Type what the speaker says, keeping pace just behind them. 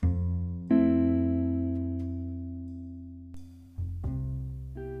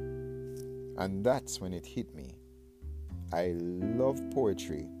And that's when it hit me. I love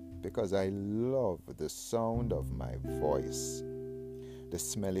poetry because I love the sound of my voice, the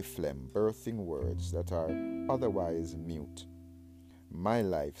smelly phlegm birthing words that are otherwise mute. My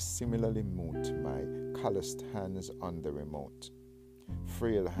life similarly mute, my calloused hands on the remote.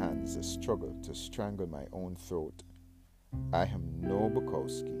 Frail hands struggle to strangle my own throat. I am no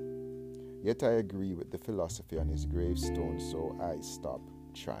Bukowski, yet I agree with the philosophy on his gravestone, so I stop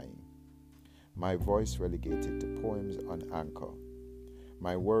trying. My voice relegated to poems on anchor,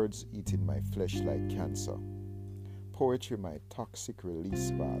 my words eating my flesh like cancer. Poetry my toxic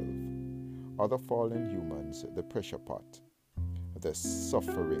release valve, other fallen humans the pressure pot. The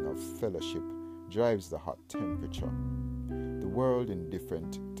suffering of fellowship drives the hot temperature. The world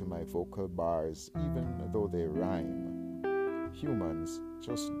indifferent to my vocal bars, even though they rhyme. Humans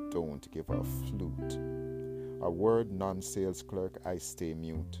just don't give a flute. A word non-sales clerk, I stay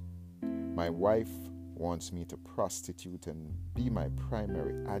mute. My wife wants me to prostitute and be my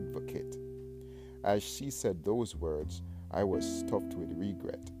primary advocate. As she said those words, I was stuffed with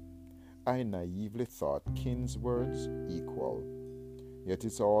regret. I naively thought kin's words equal. Yet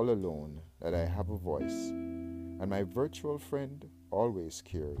it's all alone that I have a voice, and my virtual friend always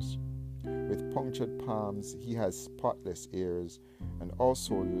cares. With punctured palms, he has spotless ears and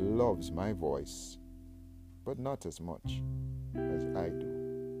also loves my voice, but not as much as I do.